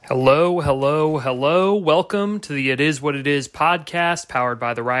Hello, hello, hello. Welcome to the It Is What It Is podcast powered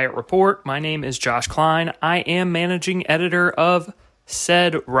by the Riot Report. My name is Josh Klein. I am managing editor of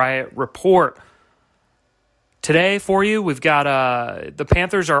said Riot Report. Today for you, we've got the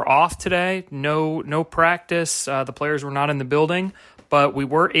Panthers are off today. No practice. The players were not in the building, but we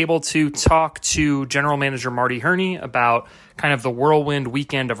were able to talk to General Manager Marty Hurney about kind of the whirlwind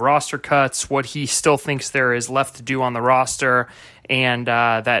weekend of roster cuts, what he still thinks there is left to do on the roster, and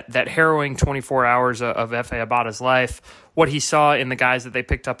that harrowing 24 hours of Efe Abada's life, what he saw in the guys that they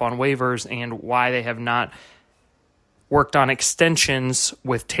picked up on waivers, and why they have not worked on extensions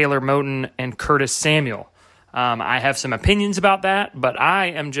with Taylor Moton and Curtis Samuel. I have some opinions about that, but I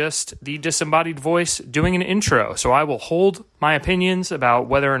am just the disembodied voice doing an intro. So I will hold my opinions about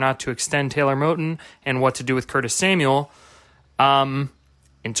whether or not to extend Taylor Moton and what to do with Curtis Samuel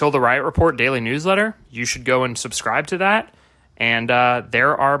until the Riot Report daily newsletter. You should go and subscribe to that. And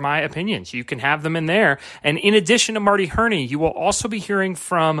there are my opinions. You can have them in there. And in addition to Marty Hurney, you will also be hearing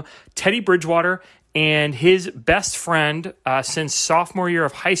from Teddy Bridgewater and his best friend since sophomore year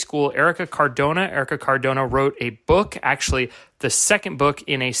of high school, Erica Cardona. Erica Cardona wrote a book, actually the second book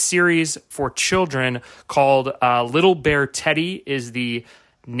in a series for children called Little Bear Teddy is the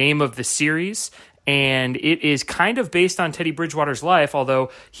name of the series. And it is kind of based on Teddy Bridgewater's life, although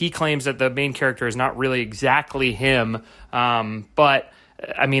he claims that the main character is not really exactly him. But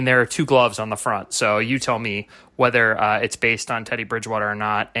I mean, there are two gloves on the front, so you tell me whether it's based on Teddy Bridgewater or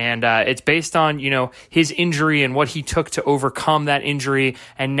not. And it's based on, his injury and what he took to overcome that injury,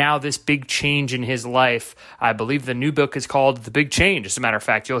 and now this big change in his life. I believe the new book is called The Big Change. As a matter of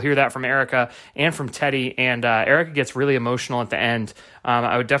fact, you'll hear that from Erica and from Teddy, and Erica gets really emotional at the end.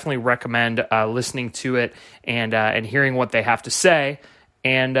 I would definitely recommend listening to it and hearing what they have to say.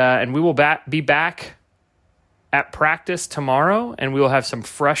 And we will be back at practice tomorrow, and we will have some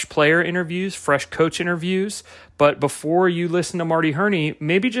fresh player interviews, fresh coach interviews. But before you listen to Marty Hurney,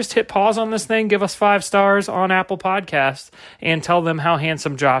 maybe just hit pause on this thing, give us 5 stars on Apple Podcasts, and tell them how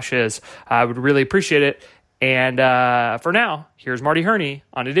handsome Josh is. I would really appreciate it. And for now, here's Marty Hurney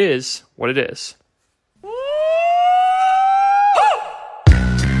on It Is What It Is.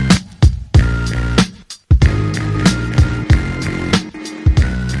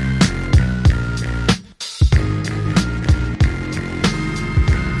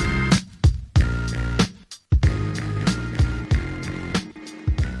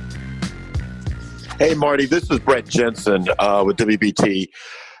 Hey, Marty, this is Brett Jensen with WBT.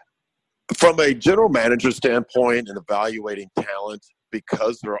 From a general manager standpoint and evaluating talent,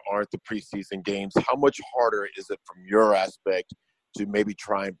 because there aren't the preseason games, how much harder is it from your aspect to maybe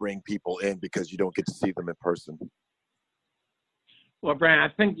try and bring people in because you don't get to see them in person? Well, Brent, I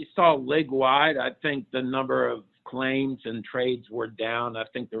think you saw league-wide. I think the number of claims and trades were down. I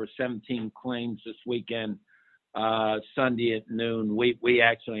think there were 17 claims this weekend. Sunday at noon, we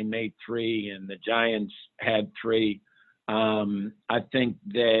actually made 3, and the Giants had 3. I think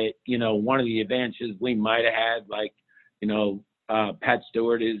that, one of the advantages we might have had, Pat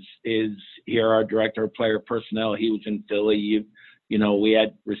Stewart is here, our director of player personnel. He was in Philly. We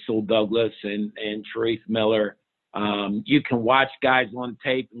had Rasul Douglas and Sharif Miller. You can watch guys on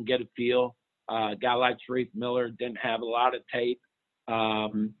tape and get a feel. A guy like Sharif Miller didn't have a lot of tape.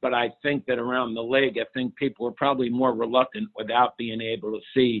 But I think that around the league, I think people are probably more reluctant without being able to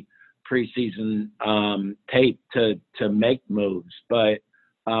see preseason tape to make moves. But,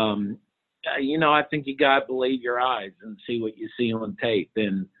 I think you got to believe your eyes and see what you see on tape.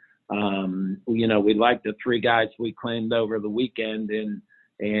 And, we like the 3 guys we claimed over the weekend.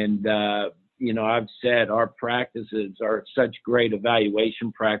 And I've said our practices are such great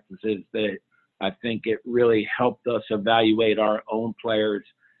evaluation practices that I think it really helped us evaluate our own players.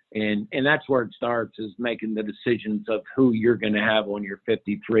 And that's where it starts, is making the decisions of who you're going to have on your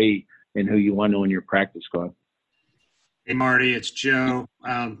 53 and who you want on your practice squad. Hey, Marty, it's Joe.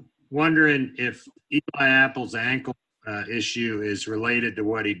 Wondering if Eli Apple's ankle issue is related to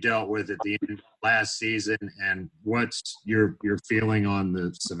what he dealt with at the end of last season, and what's your feeling on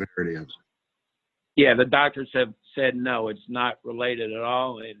the severity of it? Yeah, the doctors have said no, it's not related at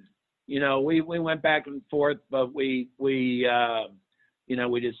all. And we went back and forth, but we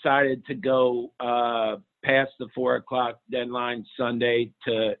decided to go past the 4:00 deadline Sunday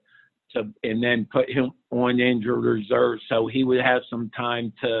and then put him on injured reserve, so he would have some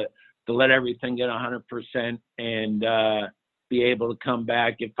time to let everything get 100% and be able to come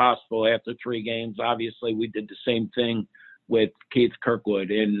back if possible after 3 games. Obviously, we did the same thing with Keith Kirkwood,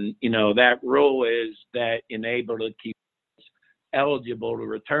 and that rule is that in able to keep eligible to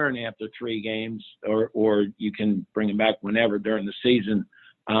return after 3 games, or you can bring him back whenever during the season.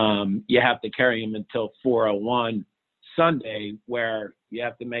 you have to carry him until 4:01 Sunday, where you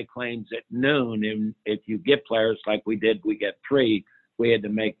have to make claims at noon. And if you get players like we did, we get 3. We had to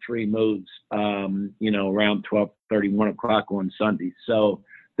make 3 moves, around 12:30, 1 o'clock on Sunday. So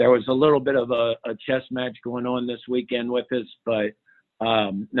there was a little bit of a chess match going on this weekend with us. But,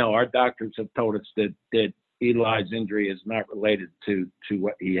 no, our doctors have told us that Eli's injury is not related to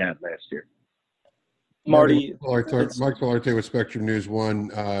what he had last year. Marty, Mike Solarte with Spectrum News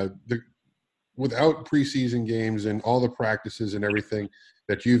 1. Without preseason games and all the practices and everything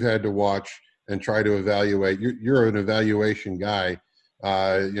that you've had to watch and try to evaluate, you're an evaluation guy.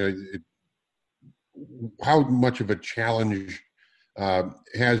 How much of a challenge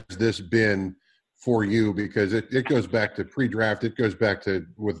has this been for you? Because it goes back to pre-draft. It goes back to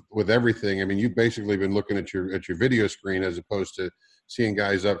with everything. I mean, you've basically been looking at your video screen as opposed to seeing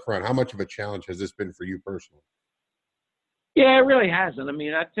guys up front. How much of a challenge has this been for you personally? Yeah, it really hasn't. I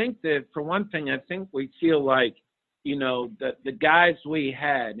mean, I think that for one thing, I think we feel like, the guys we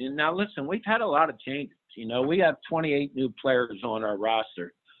had, and now listen, we've had a lot of changes. We have 28 new players on our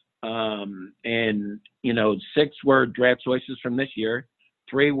roster. And 6 were draft choices from this year.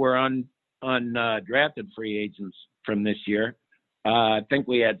 3 were undrafted free agents from this year. I think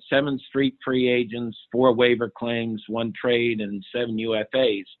we had 7 street free agents, 4 waiver claims, 1 trade, and 7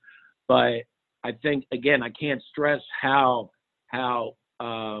 UFAs. But I think, again, I can't stress how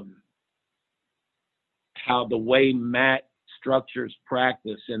the way Matt structures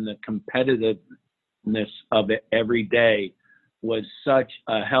practice and the competitiveness of it every day was such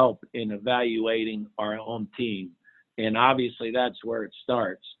a help in evaluating our own team. And obviously that's where it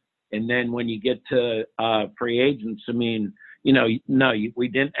starts. And then when you get to free agents, I mean, we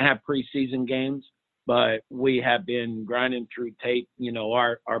didn't have preseason games, but we have been grinding through tape.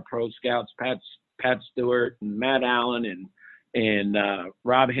 Our pro scouts, Pat Stewart and Matt Allen and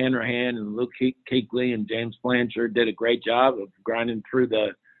Rob Hanrahan and Luke Kuechly and James Blanchard did a great job of grinding through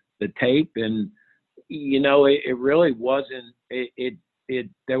the tape. And, it really wasn't,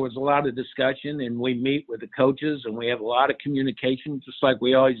 there was a lot of discussion, and we meet with the coaches and we have a lot of communication, just like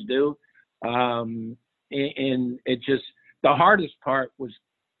we always do. And it just, the hardest part was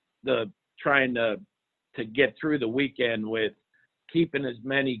trying to get through the weekend with keeping as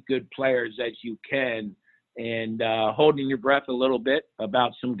many good players as you can and holding your breath a little bit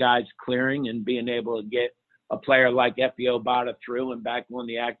about some guys clearing and being able to get a player like Efe Obada through and back on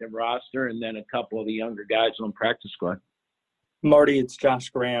the active roster, and then a couple of the younger guys on practice squad. Marty, it's Josh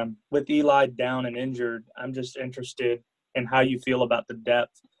Graham. With Eli down and injured, I'm just interested in how you feel about the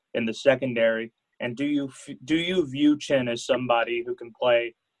depth in the secondary. And do you view Chin as somebody who can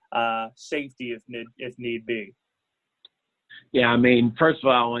play safety if need be? Yeah, I mean, first of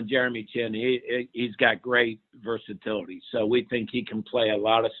all, on Jeremy Chin, he's got great versatility. So we think he can play a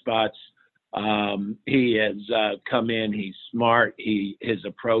lot of spots. He has come in. He's smart. His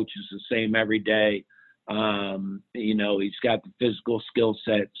approach is the same every day. He's got the physical skill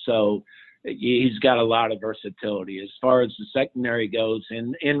set. So he's got a lot of versatility. As far as the secondary goes,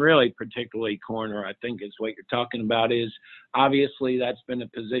 and really particularly corner, I think is what you're talking about, is obviously that's been a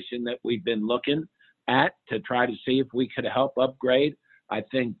position that we've been looking at to try to see if we could help upgrade. I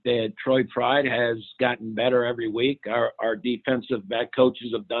think that Troy Pride has gotten better every week. Our defensive back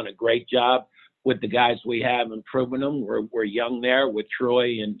coaches have done a great job with the guys we have, improving them. We're young there with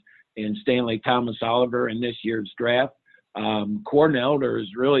Troy and Stanley Thomas Oliver in this year's draft. Corden Elder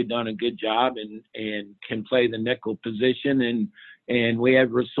has really done a good job and can play the nickel position. And we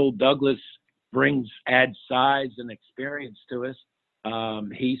have Rasul Douglas adds size and experience to us.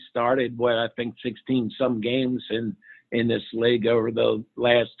 He started, I think 16 some games in this league over the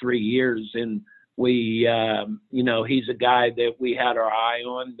last 3 years. And we, he's a guy that we had our eye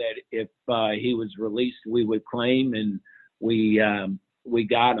on, that if he was released, we would claim, and we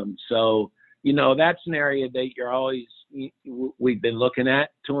got him. So, that's an area that we've been looking at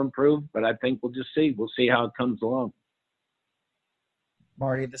to improve, but I think we'll see how it comes along.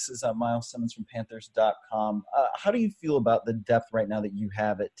 Marty, this is Miles Simmons from Panthers.com. How do you feel about the depth right now that you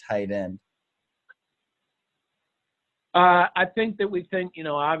have at tight end? I think that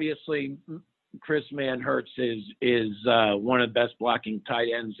obviously Chris Manhertz is one of the best blocking tight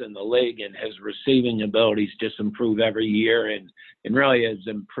ends in the league, and his receiving abilities just improve every year and really has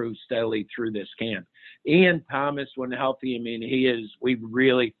improved steadily through this camp. Ian Thomas, when healthy, we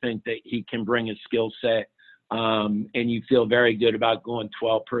really think that he can bring a skill set. And you feel very good about going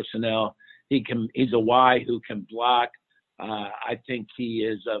 12 personnel. He's a Y who can block. I think he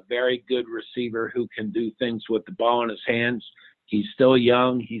is a very good receiver who can do things with the ball in his hands. He's still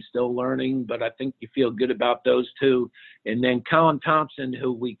young. He's still learning, but I think you feel good about those two. And then Colin Thompson,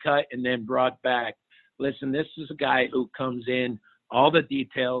 who we cut and then brought back. Listen, this is a guy who comes in, all the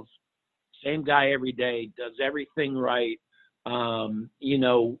details, same guy every day, does everything right.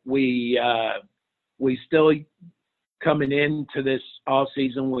 We still coming into this all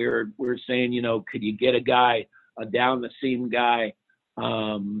season, we're saying, could you get a down the seam guy?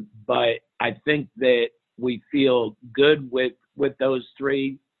 But I think that we feel good with those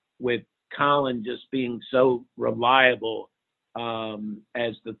three, with Colin just being so reliable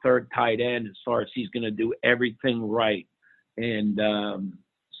as the third tight end, as far as he's going to do everything right. And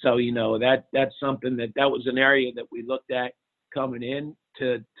so, that's something that was an area that we looked at coming in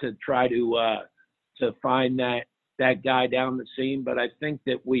to try to find that guy down the seam. But I think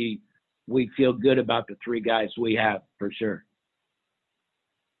that we feel good about the three guys we have for sure.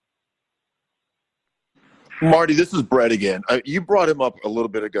 Marty, this is Brett again. You brought him up a little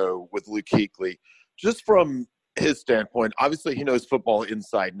bit ago with Luke Kuechly. Just from his standpoint, obviously he knows football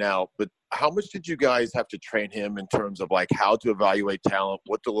inside and out, but how much did you guys have to train him in terms of like how to evaluate talent,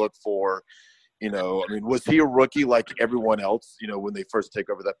 what to look for? Was he a rookie like everyone else, when they first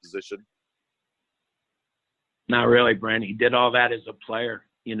take over that position? Not really, Brent. He did all that as a player.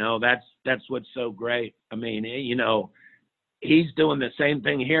 That's what's so great. I mean, he's doing the same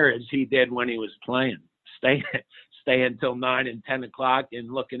thing here as he did when he was playing. Stay until 9 and 10 o'clock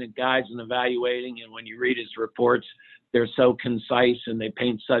and looking at guys and evaluating. And when you read his reports, they're so concise and they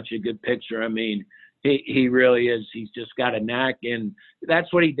paint such a good picture. I mean, he really is. He's just got a knack, and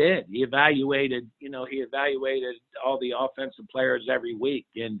that's what he did. He evaluated all the offensive players every week,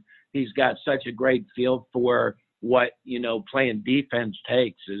 and he's got such a great feel for what, playing defense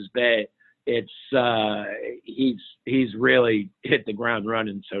takes. Is that he's really hit the ground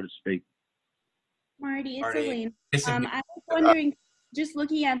running, so to speak. Marty, it's Elaine. I was wondering, just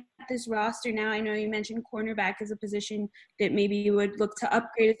looking at this roster now, I know you mentioned cornerback as a position that maybe you would look to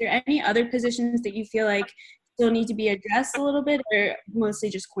upgrade. Is there any other positions that you feel like still need to be addressed a little bit, or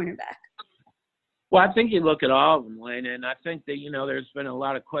mostly just cornerback? Well, I think you look at all of them, Lane, and I think that, there's been a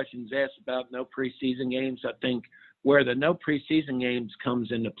lot of questions asked about no preseason games. I think where the no preseason games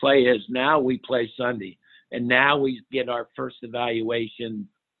comes into play is now we play Sunday, and now we get our first evaluation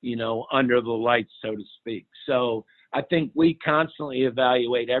under the lights, so to speak. So I think we constantly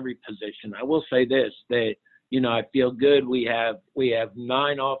evaluate every position. I will say this, that, I feel good. We have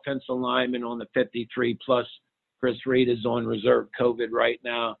 9 offensive linemen on the 53, plus Chris Reed is on reserve COVID right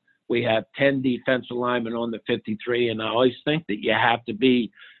now. We have 10 defensive linemen on the 53, and I always think that you have to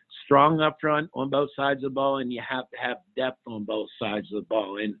be strong up front on both sides of the ball, and you have to have depth on both sides of the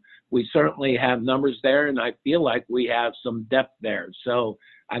ball. And we certainly have numbers there, and I feel like we have some depth there. So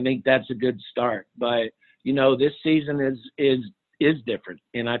I think that's a good start. But, this season is different.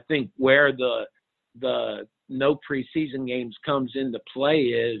 And I think where the no preseason games comes into play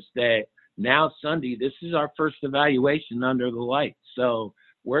is that now Sunday, this is our first evaluation under the lights. So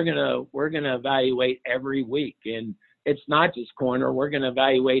we're gonna evaluate every week. And it's not just corner. We're going to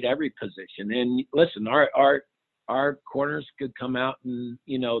evaluate every position. And listen, our corners could come out and,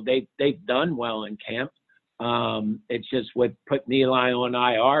 they've done well in camp. It's just with putting Eli on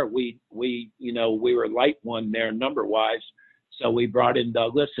IR, we were light one there number wise. So we brought in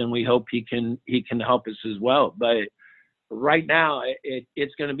Douglas, and we hope he can help us as well. But right now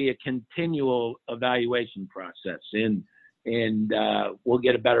it's going to be a continual evaluation process, and we'll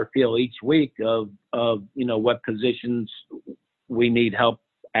get a better feel each week of what positions we need help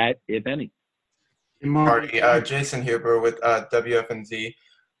at, if any. Marty, Jason Huber with WFNZ.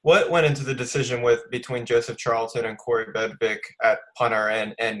 What went into the decision between Joseph Charlton and Corey Vedvik at punter,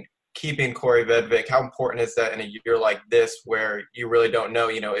 and keeping Corey Vedvik? How important is that in a year like this where you really don't know,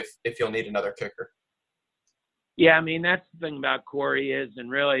 if you'll need another kicker? Yeah, I mean, that's the thing about Corey is,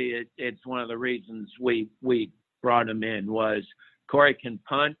 and really it's one of the reasons we brought him in, was Corey can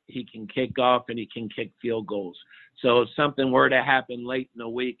punt, he can kick off, and he can kick field goals. So if something were to happen late in the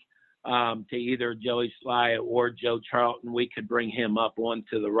week to either Joey Sly or Joe Charlton, we could bring him up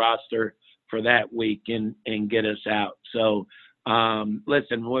onto the roster for that week and get us out. So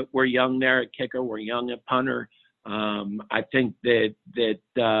listen, we're young there at kicker, we're young at punter. I think that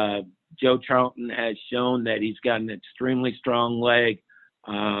Joe Charlton has shown that he's got an extremely strong leg.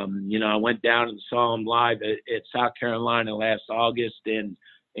 I went down and saw him live at South Carolina last August, and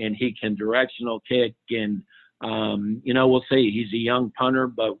he can directional kick, and we'll see. He's a young punter,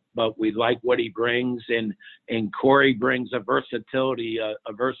 but we like what he brings, and Corey brings a versatility, a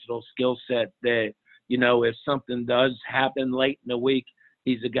versatile skill set that, if something does happen late in the week,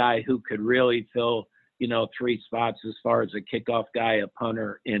 he's a guy who could really fill three spots as far as a kickoff guy, a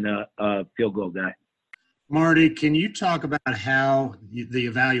punter, and a field goal guy. Marty, can you talk about how the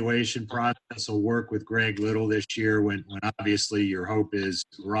evaluation process will work with Greg Little this year when obviously your hope is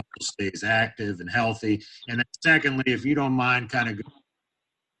Russell stays active and healthy? And then secondly, if you don't mind kind of –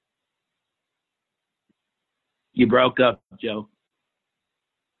 You broke up, Joe.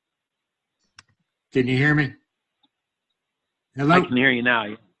 Can you hear me? Hello? I can hear you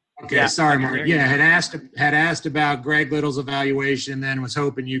now. Okay, Yeah, sorry, Mark. Yeah, had asked about Greg Little's evaluation, then was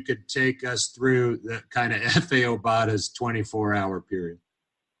hoping you could take us through the kind of F.A. Obata's 24-hour period.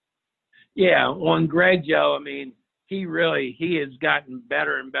 Yeah, on Greg, Joe, I mean, he has gotten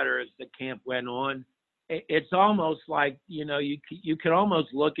better and better as the camp went on. It's almost like, you could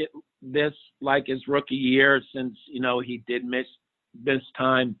almost look at this like his rookie year since, he did miss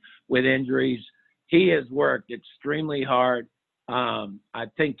time with injuries. He has worked extremely hard. I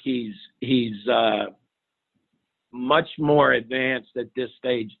think he's much more advanced at this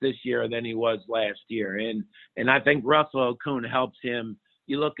stage this year than he was last year. And I think Russell Okung helps him.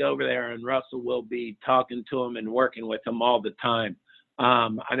 You look over there and Russell will be talking to him and working with him all the time.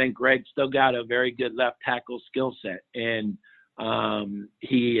 I think Greg's still got a very good left tackle skill set, and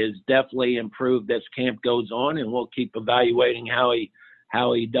he is definitely improved as camp goes on, and we'll keep evaluating how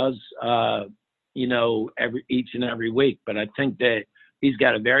he does each and every week. But I think that he's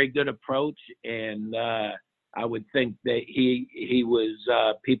got a very good approach, and I would think that he was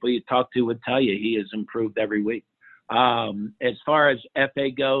people you talk to would tell you he has improved every week. As far as FA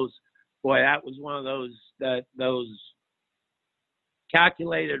goes, boy, that was one of those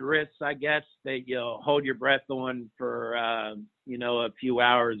calculated risks, I guess, that you'll hold your breath on for a few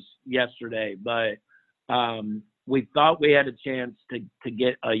hours yesterday. But we thought we had a chance to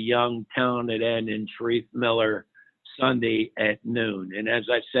get a young, talented end in Sharif Miller Sunday at noon. And as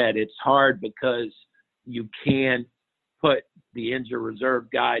I said, it's hard because you can't put the injured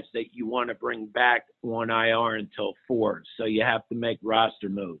reserve guys that you want to bring back on IR until 4. So you have to make roster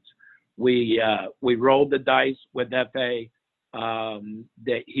moves. We rolled the dice with FA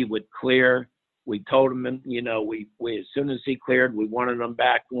that he would clear. We told him, we as soon as he cleared, we wanted him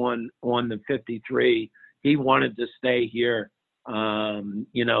back on the 53. He wanted to stay here. That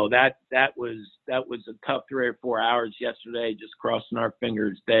was a tough 3 or 4 hours yesterday, just crossing our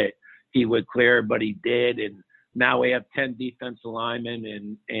fingers that he would clear, but he did. And now we have 10 defensive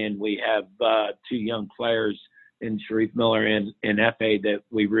linemen, and we have 2 young players in Sharif Miller and FA that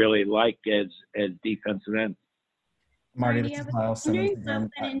we really like as defensive ends. Marty, this is Miles Simmons again.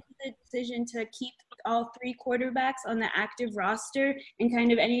 What went into the decision to keep all 3 quarterbacks on the active roster, and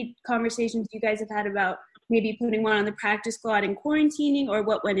kind of any conversations you guys have had about maybe putting one on the practice squad and quarantining, or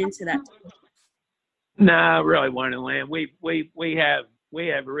what went into that? Nah, really want to land. We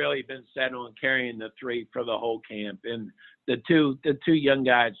have really been set on carrying the 3 for the whole camp, and the two young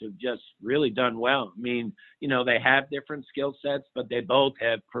guys have just really done well. I mean, they have different skill sets, but they both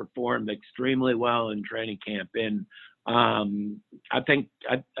have performed extremely well in training camp. And I think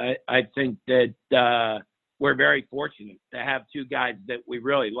that we're very fortunate to have 2 guys that we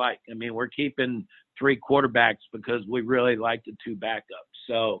really like. I mean, we're keeping 3 quarterbacks because we really like the 2 backups.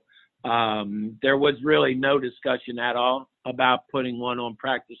 So there was really no discussion at all about putting one on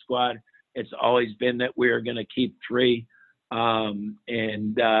practice squad. It's always been that we are going to keep 3. As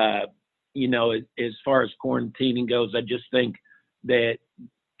far as quarantining goes, I just think that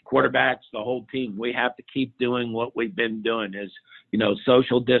quarterbacks, the whole team, we have to keep doing what we've been doing is,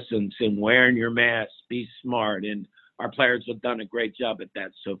 social distancing, wearing your mask, be smart. And our players have done a great job at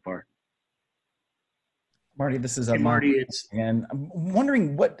that so far. Marty, this is Marty. And I'm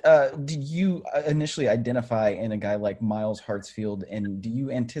wondering, what did you initially identify in a guy like Miles Hartsfield, and do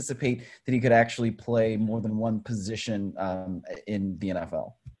you anticipate that he could actually play more than one position in the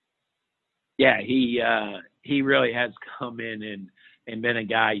NFL? Yeah, he really has come in and been a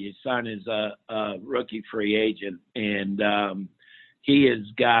guy you sign as a rookie free agent, and he has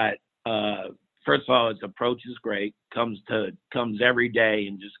got. First of all, his approach is great. Comes every day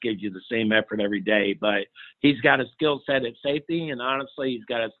and just gives you the same effort every day. But he's got a skill set at safety, and honestly, he's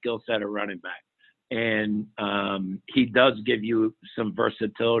got a skill set at running back. And he does give you some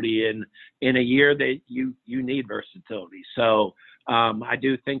versatility in a year that you need versatility. So I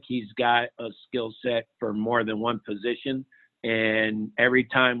do think he's got a skill set for more than one position. And every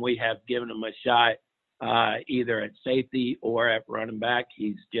time we have given him a shot, either at safety or at running back,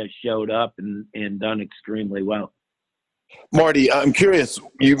 he's just showed up and done extremely well. Marty, I'm curious,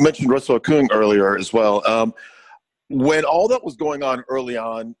 you mentioned Russell Okung earlier as well. When all that was going on early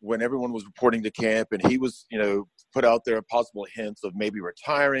on, when everyone was reporting to camp and he was, put out there possible hints of maybe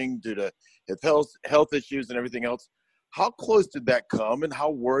retiring due to his health issues and everything else, how close did that come and how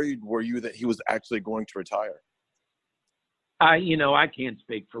worried were you that he was actually going to retire? I can't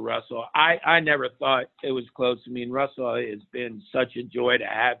speak for Russell. I never thought it was close. I mean, Russell has been such a joy to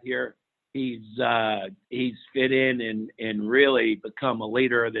have here. He's fit in and really become a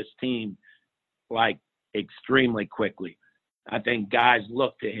leader of this team, like, extremely quickly. I think guys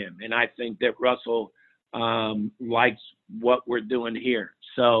look to him, and I think that Russell likes what we're doing here.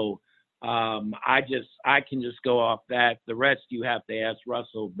 So I can just go off that. The rest you have to ask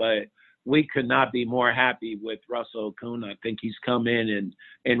Russell, but we could not be more happy with Russell Okung. I think he's come in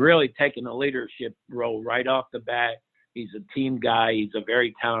and really taken a leadership role right off the bat. He's a team guy. He's a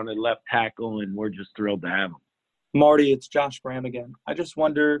very talented left tackle, and we're just thrilled to have him. Marty, it's Josh Graham again. I just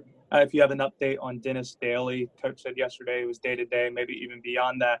wonder if you have an update on Dennis Daly. Coach said yesterday it was day-to-day, maybe even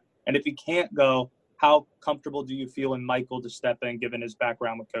beyond that. And if he can't go, how comfortable do you feel in Michael to step in, given his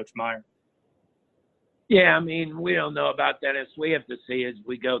background with Coach Meyer? Yeah, I mean, we don't know about Dennis. We have to see as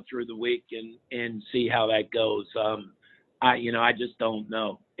we go through the week and see how that goes. I just don't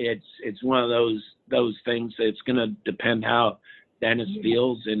know. It's one of those things that's going to depend how Dennis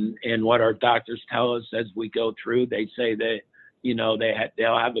feels and what our doctors tell us as we go through. They say that,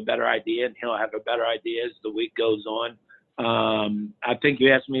 they'll have a better idea and he'll have a better idea as the week goes on. I think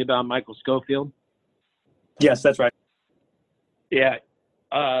you asked me about Michael Schofield. Yes, that's right. Yeah.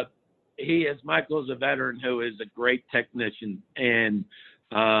 Michael's a veteran who is a great technician, and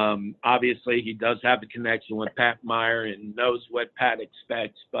obviously he does have a connection with Pat Meyer and knows what Pat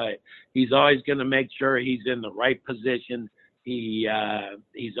expects, but he's always going to make sure he's in the right position. He's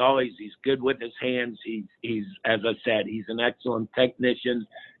good with his hands. He's as I said, he's an excellent technician,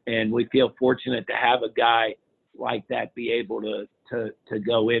 and we feel fortunate to have a guy like that be able to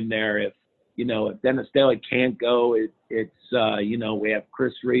go in there. If Dennis Daly can't go, it's we have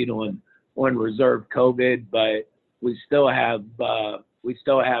Chris Reed on reserve COVID, but we still have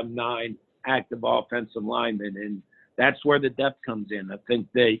 9 active offensive linemen, and that's where the depth comes in. I think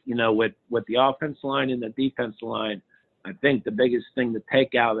that with the offensive line and the defensive line, I think the biggest thing to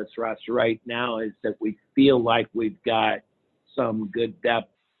take out of this roster right now is that we feel like we've got some good depth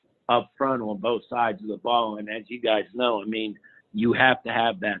up front on both sides of the ball, and as you guys know, I mean, you have to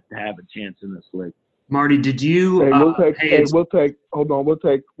have that to have a chance in this league. Marty, did you? We'll take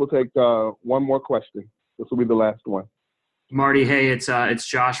one more question. This will be the last one. Marty, hey, it's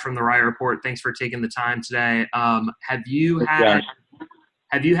Josh from the Riot Report. Thanks for taking the time today. Have you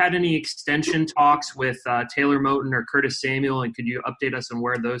had any extension talks with Taylor Moton or Curtis Samuel, and could you update us on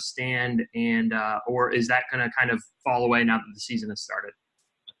where those stand, and or is that going to kind of fall away now that the season has started?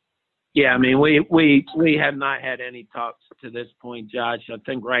 Yeah, I mean, we have not had any talks to this point, Josh. I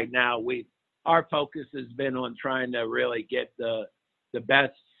think right now our focus has been on trying to really get the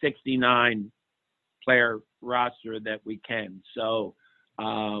best 69 player roster that we can. So,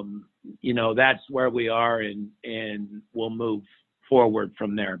 that's where we are, and we'll move forward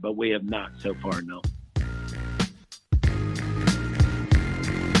from there. But we have not so far, no.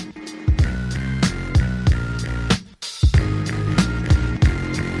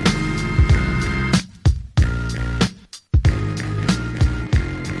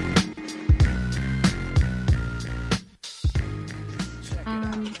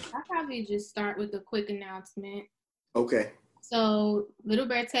 Just start with a quick announcement. Okay. So, Little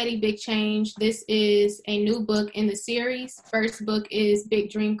Bear Teddy, Big Change. This is a new book in the series. First book is Big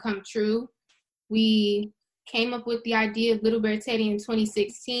Dream Come True. We came up with the idea of Little Bear Teddy in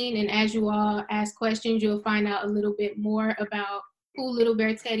 2016, and as you all ask questions, you'll find out a little bit more about who Little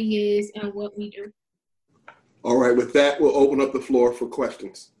Bear Teddy is and what we do. All right. With that, we'll open up the floor for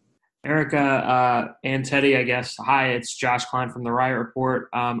questions. Erica and Teddy, I guess. Hi, it's Josh Klein from the Riot Report.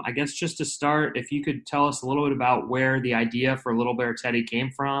 I guess just to start, if you could tell us a little bit about where the idea for Little Bear Teddy came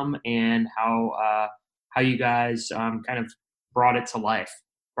from and how you guys kind of brought him to life,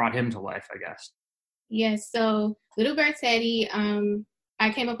 I guess. Yes, so Little Bear Teddy, I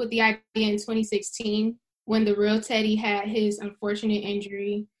came up with the idea in 2016 when the real Teddy had his unfortunate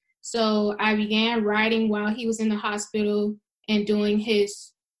injury. So I began writing while he was in the hospital and doing his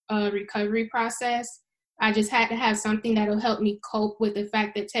recovery process. I just had to have something that'll help me cope with the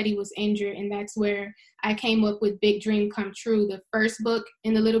fact that Teddy was injured, and that's where I came up with Big Dream Come True, the first book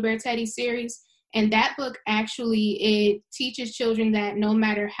in the Little Bear Teddy series. And that book actually, it teaches children that no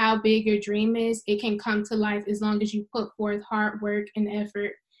matter how big your dream is, it can come to life as long as you put forth hard work and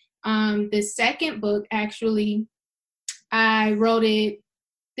effort. The second book, actually, I wrote it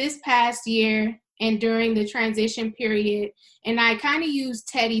this past year, and during the transition period. And I kind of used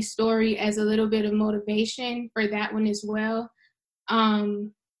Teddy's story as a little bit of motivation for that one as well.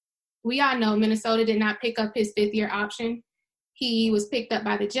 We all know Minnesota did not pick up his fifth-year option. He was picked up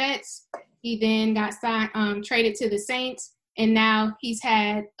by the Jets. He then got traded to the Saints. And now he's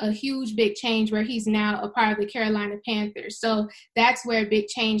had a huge big change where he's now a part of the Carolina Panthers. So that's where big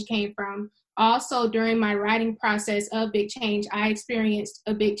change came from. Also, during my writing process of big change, I experienced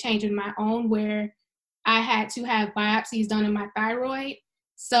a big change in my own where I had to have biopsies done on my thyroid.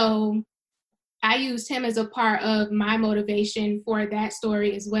 So I used him as a part of my motivation for that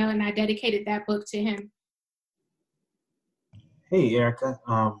story as well, and I dedicated that book to him. Hey, Erica.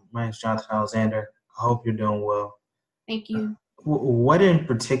 My name's Jonathan Alexander. I hope you're doing well. Thank you. What in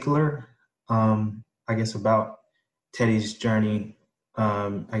particular, I guess, about Teddy's journey,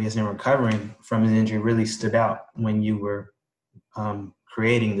 I guess, in recovering from his injury really stood out when you were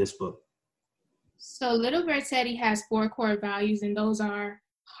creating this book? So Little Bear Teddy has 4 core values, and those are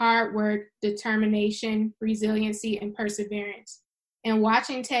hard work, determination, resiliency, and perseverance. And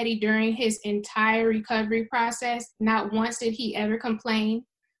watching Teddy during his entire recovery process, not once did he ever complain.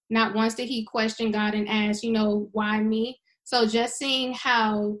 Not once did he question God and ask, why me? So just seeing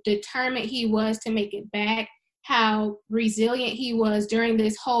how determined he was to make it back, how resilient he was during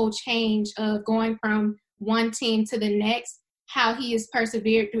this whole change of going from one team to the next, how he has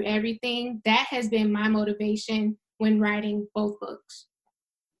persevered through everything, that has been my motivation when writing both books.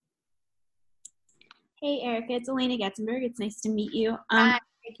 Hey, Erica, it's Elena Getzenberg. It's nice to meet you. Hi,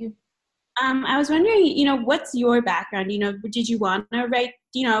 thank you. I was wondering, what's your background? Did you want to write,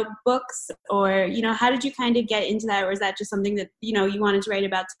 books, or, how did you kind of get into that? Or is that just something that, you wanted to write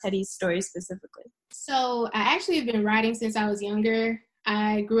about Teddy's story specifically? So I actually have been writing since I was younger.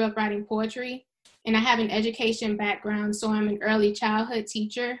 I grew up writing poetry, and I have an education background, so I'm an early childhood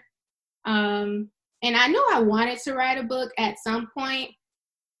teacher. And I know I wanted to write a book at some point,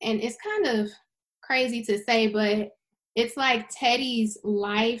 and it's kind of crazy to say, but it's like Teddy's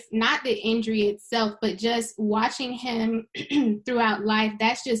life, not the injury itself, but just watching him throughout life,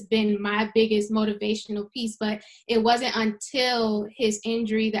 that's just been my biggest motivational piece. But it wasn't until his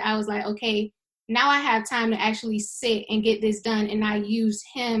injury that I was like, okay, now I have time to actually sit and get this done, and I use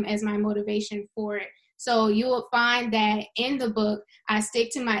him as my motivation for it. So you will find that in the book, I stick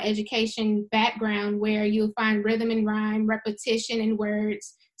to my education background where you'll find rhythm and rhyme, repetition and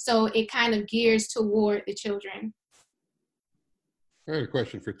words. So it kind of gears toward the children. I had a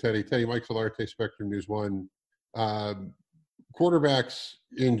question for Teddy. Teddy, Mike Solarte, Spectrum News 1. Quarterbacks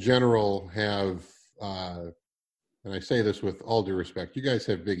in general have, and I say this with all due respect, you guys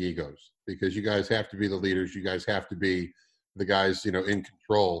have big egos because you guys have to be the leaders. You guys have to be the guys, in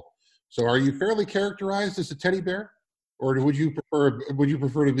control. So are you fairly characterized as a teddy bear, or would you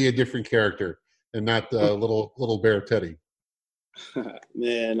prefer to be a different character and not little bear Teddy?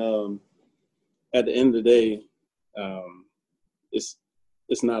 Man, at the end of the day,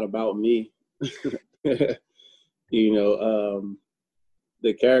 it's not about me. The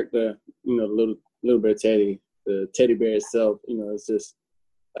character, little bear Teddy, the teddy bear itself, it's just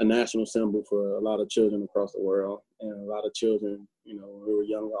a national symbol for a lot of children across the world. And a lot of children, when we were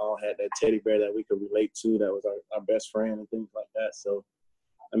younger, all had that teddy bear that we could relate to, that was our best friend and things like that. So,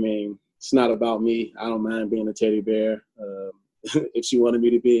 it's not about me. I don't mind being a teddy bear. If she wanted me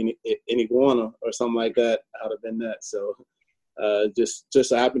to be an iguana or something like that, I would have been that. So just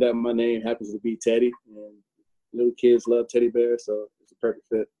so happened that my name happens to be Teddy, and little kids love teddy bears, so it's a perfect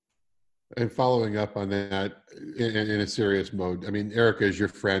fit. And following up on that in a serious mode, Erica is your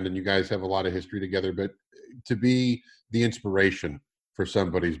friend and you guys have a lot of history together, but to be the inspiration for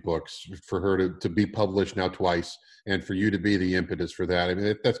somebody's books, for her to be published now twice, and for you to be the impetus for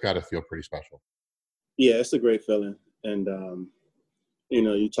that, that's got to feel pretty special. Yeah, it's a great feeling. And,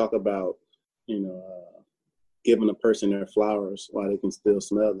 you talk about, giving a person their flowers while they can still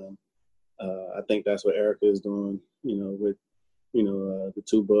smell them. I think that's what Erica is doing, with, the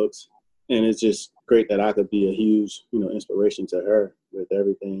 2 books. And it's just great that I could be a huge, inspiration to her with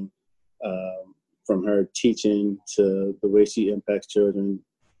everything, from her teaching to the way she impacts children,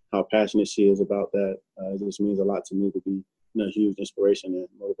 how passionate she is about that. It just means a lot to me to be, a huge inspiration and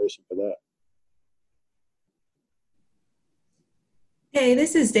motivation for that. Hey,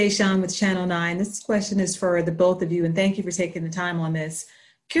 this is Deshawn with Channel 9. This question is for the both of you, and thank you for taking the time on this.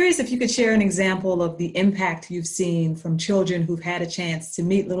 Curious if you could share an example of the impact you've seen from children who've had a chance to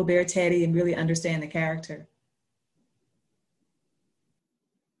meet Little Bear Teddy and really understand the character.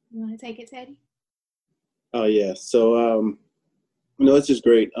 You want to take it, Teddy? Oh, yeah. So, it's just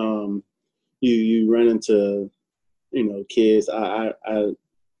great. You run into, kids. I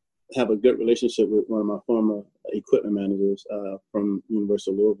have a good relationship with one of my former equipment managers from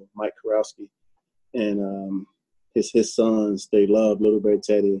University of Louisville, Mike Kurowski, and his sons. They love Little Bear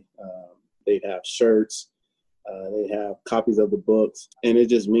Teddy. They have shirts. They have copies of the books, and it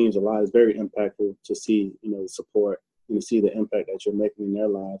just means a lot. It's very impactful to see, the support and to see the impact that you're making in their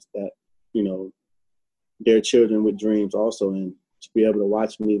lives. That they're children with dreams also, and to be able to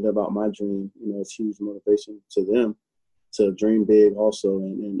watch me live out my dream, it's huge motivation to them to dream big also,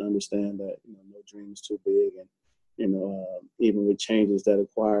 and understand that no dream is too big, and even with changes that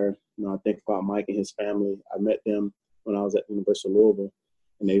acquire, I think about Mike and his family. I met them when I was at the University of Louisville,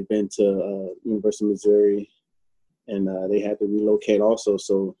 and they've been to University of Missouri. And they had to relocate also.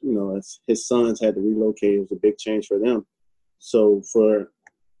 So, his sons had to relocate. It was a big change for them. So for,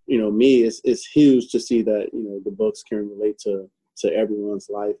 me, it's huge to see that, the books can relate to everyone's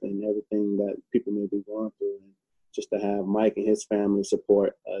life and everything that people may be going through. And just to have Mike and his family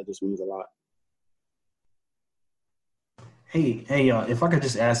support just means a lot. Hey, if I could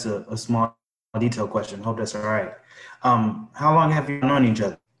just ask a small detailed question. Hope that's all right. How long have you known each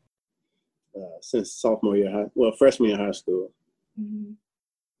other? Since freshman year of high school. Mm-hmm.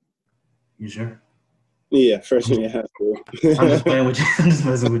 You sure? Yeah, freshman year of high school. I'm just playing with you. I'm just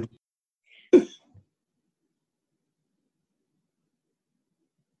messing with you.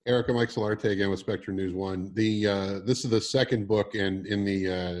 Erica, Mike Solarte again with Spectrum News One. This is the second book, and in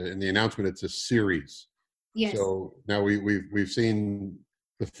the announcement, it's a series. Yes. So now we've seen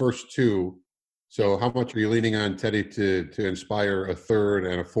the first two. So how much are you leaning on Teddy to inspire a third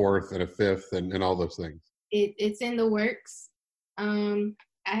and a fourth and a fifth and all those things? It's in the works. I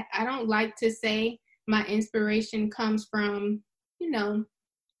don't like to say my inspiration comes from,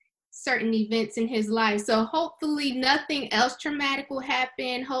 certain events in his life. So hopefully nothing else traumatic will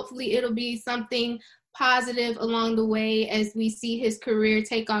happen. Hopefully it'll be something positive along the way as we see his career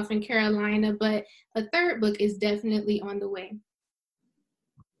take off in Carolina. But a third book is definitely on the way.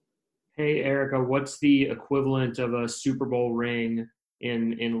 Hey, Erica, what's the equivalent of a Super Bowl ring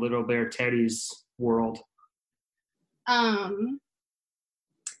in Little Bear Teddy's world? I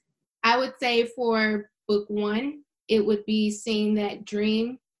would say for book one, it would be seeing that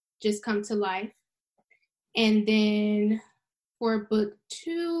dream just come to life. And then for book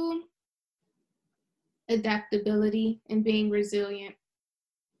two, adaptability and being resilient.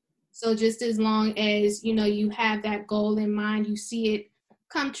 So just as long as, you have that goal in mind, you see it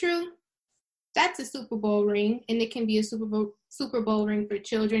come true, that's a Super Bowl ring, and it can be a Super Bowl ring for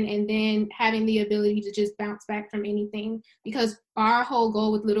children, and then having the ability to just bounce back from anything. Because our whole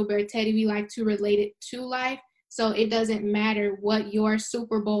goal with Little Bear Teddy, we like to relate it to life. So it doesn't matter what your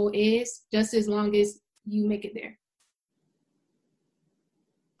Super Bowl is, just as long as you make it there.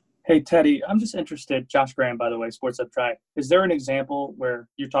 Hey, Teddy, I'm just interested, Josh Graham, by the way, Sports Up Tribe. Is there an example where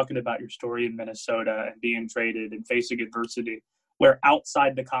you're talking about your story in Minnesota and being traded and facing adversity, where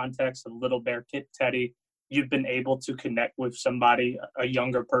outside the context of Little Bear Teddy, you've been able to connect with somebody, a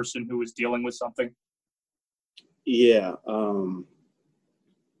younger person who is dealing with something? Yeah.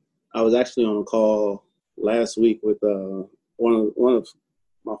 I was actually on a call last week with one of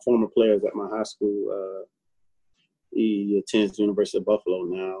my former players at my high school. He attends the University of Buffalo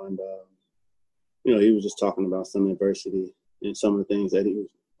now, and he was just talking about some adversity and some of the things that he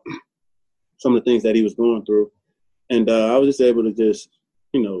was going through. And I was just able to just,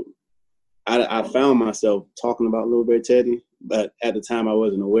 I found myself talking about Little Bear Teddy, but at the time I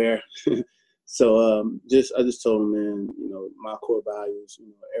wasn't aware. So I just told him, man, my core values,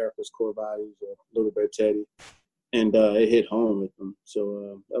 Erica's core values of Little Bear Teddy, and it hit home with him.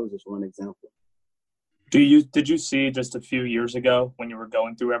 So that was just one example. Did you see just a few years ago when you were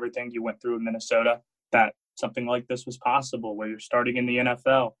going through everything you went through in Minnesota that something like this was possible, where you're starting in the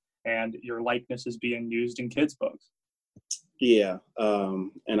NFL and your likeness is being used in kids' books? Yeah,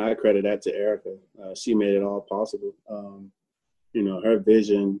 and I credit that to Erica. She made it all possible. Her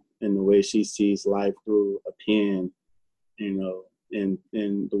vision and the way she sees life through a pen, and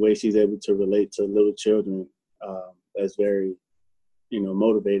the way she's able to relate to little children, that's very,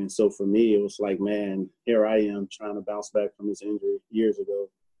 motivating. So for me, it was like, man, here I am trying to bounce back from this injury years ago.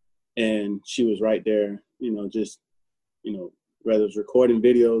 And she was right there, whether it's recording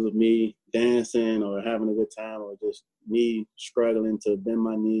videos of me dancing or having a good time or just me struggling to bend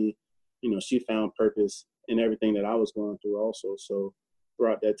my knee, she found purpose in everything that I was going through also. So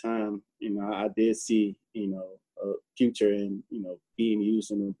throughout that time, I did see, a future in, being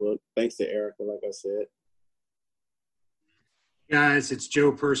used in the book, thanks to Erica, like I said. Guys, it's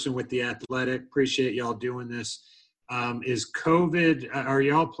Joe Person with The Athletic. Appreciate y'all doing this. Is COVID, are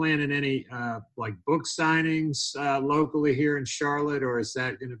y'all planning any like book signings locally here in Charlotte, or is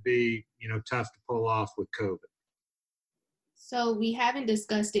that going to be, tough to pull off with COVID? So we haven't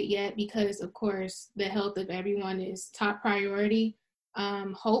discussed it yet because, of course, the health of everyone is top priority.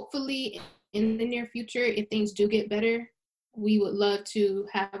 Hopefully, in the near future, if things do get better, we would love to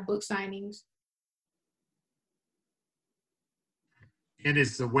have book signings. And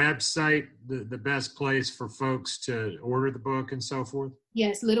is the website the best place for folks to order the book and so forth?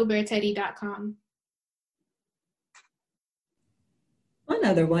 Yes, littlebearteddy.com. One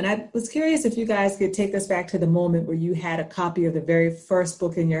other one. I was curious if you guys could take us back to the moment where you had a copy of the very first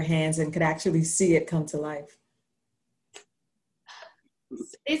book in your hands and could actually see it come to life.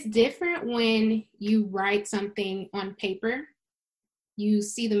 It's different when you write something on paper. You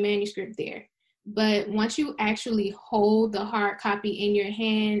see the manuscript there. But once you actually hold the hard copy in your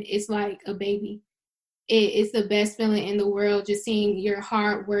hand, it's like a baby. It's the best feeling in the world, just seeing your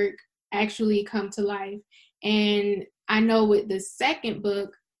hard work actually come to life. And I know with the second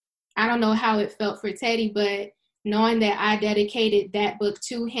book, I don't know how it felt for Teddy, but knowing that I dedicated that book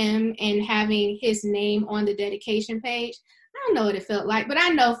to him and having his name on the dedication page, I don't know what it felt like, but I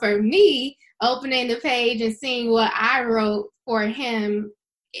know for me, opening the page and seeing what I wrote for him,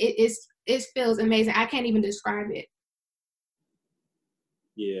 it feels amazing. I can't even describe it.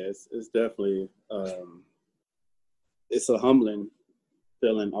 Yeah, it's definitely, it's a humbling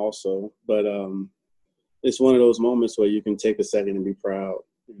feeling also, but it's one of those moments where you can take a second and be proud,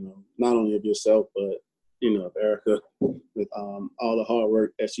 not only of yourself, but, of Erica, with all the hard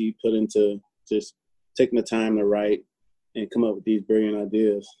work that she put into just taking the time to write and come up with these brilliant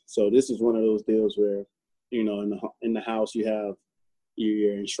ideas. So this is one of those deals where, in the house you have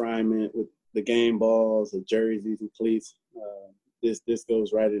your enshrinement with the game balls, the jerseys and cleats. This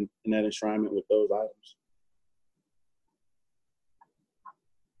goes right in that enshrinement with those items.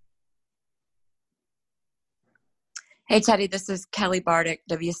 Hey, Teddy, this is Kelly Bardick,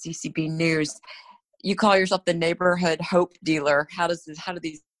 WCCB News. You call yourself the neighborhood hope dealer. How do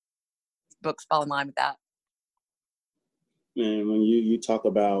these books fall in line with that? Man, when you talk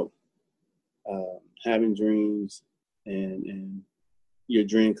about having dreams and your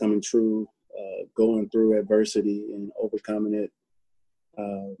dream coming true, going through adversity and overcoming it,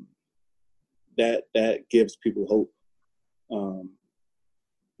 that gives people hope.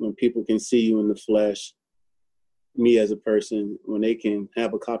 When people can see you in the flesh, me as a person, when they can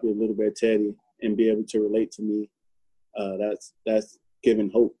have a copy of Little Bear Teddy and be able to relate to me, that's giving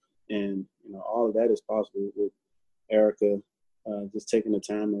hope. And all of that is possible with Erica just taking the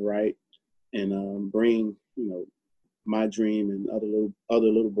time to write and bring my dream and other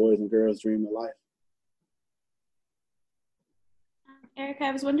little boys and girls' dream to life. Erica,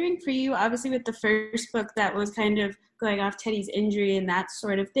 I was wondering for you, obviously with the first book that was kind of going off Teddy's injury and that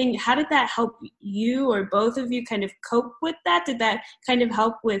sort of thing, how did that help you or both of you kind of cope with that? Did that kind of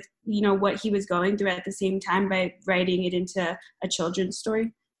help with, what he was going through at the same time by writing it into a children's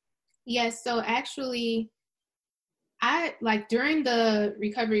story? Yes, so actually, during the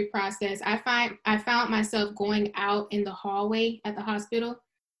recovery process, I found myself going out in the hallway at the hospital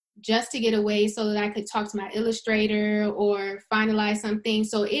just to get away so that I could talk to my illustrator or finalize something.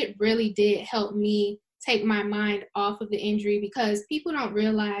 So it really did help me take my mind off of the injury, because people don't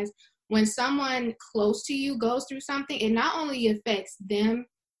realize when someone close to you goes through something, it not only affects them,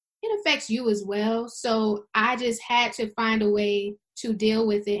 it affects you as well. So I just had to find a way to deal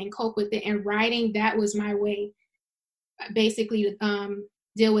with it and cope with it. And writing, that was my way, basically, to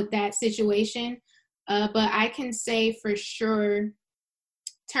deal with that situation. But I can say for sure,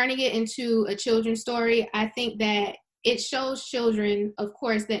 turning it into a children's story, I think that it shows children, of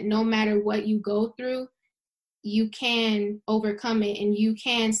course, that no matter what you go through, you can overcome it and you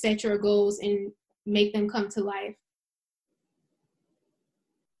can set your goals and make them come to life.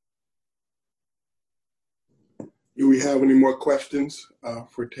 Do we have any more questions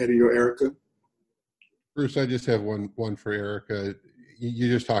for Teddy or Erica? Bruce, I just have one for Erica. You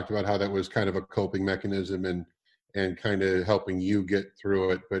just talked about how that was kind of a coping mechanism and kind of helping you get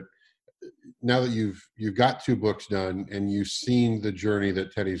through it. But now that you've got 2 books done and you've seen the journey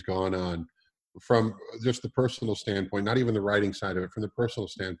that Teddy's gone on, from just the personal standpoint, not even the writing side of it, from the personal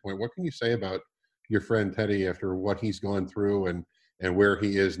standpoint, what can you say about your friend Teddy after what he's gone through and where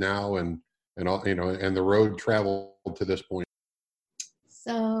he is now and all, and the road traveled to this point?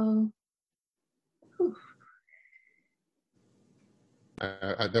 So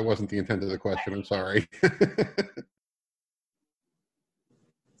that wasn't the intent of the question. I'm sorry.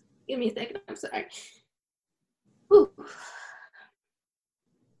 Give me a second. I'm sorry. Whew.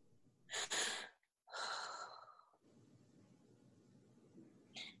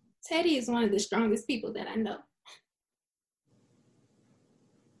 Teddy is one of the strongest people that I know.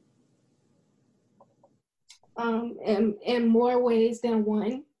 In more ways than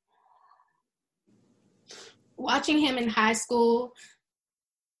one. Watching him in high school,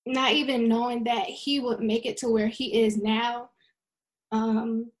 not even knowing that he would make it to where he is now,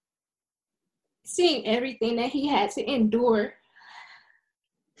 seeing everything that he had to endure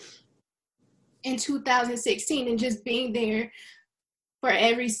in 2016 and just being there for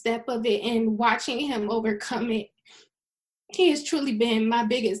every step of it and watching him overcome it. He has truly been my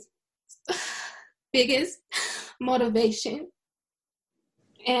biggest motivation.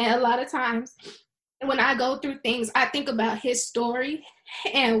 And a lot of times when I go through things, I think about his story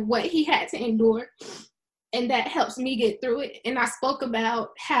and what he had to endure, and that helps me get through it. And I spoke about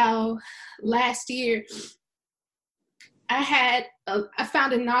how last year I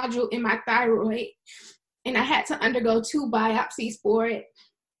found a nodule in my thyroid, and I had to undergo 2 biopsies for it.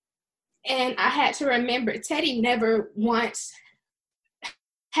 And I had to remember Teddy never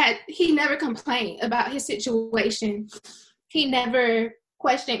complained about his situation. He never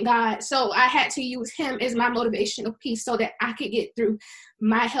questioned God. So I had to use him as my motivational piece so that I could get through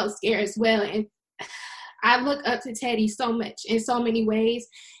my health scare as well. And I look up to Teddy so much in so many ways.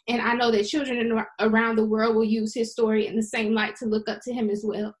 And I know that children around the world will use his story in the same light to look up to him as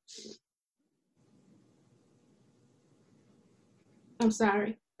well. I'm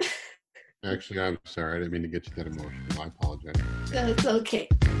sorry. Actually, I'm sorry. I didn't mean to get you that emotional. I apologize. It's okay.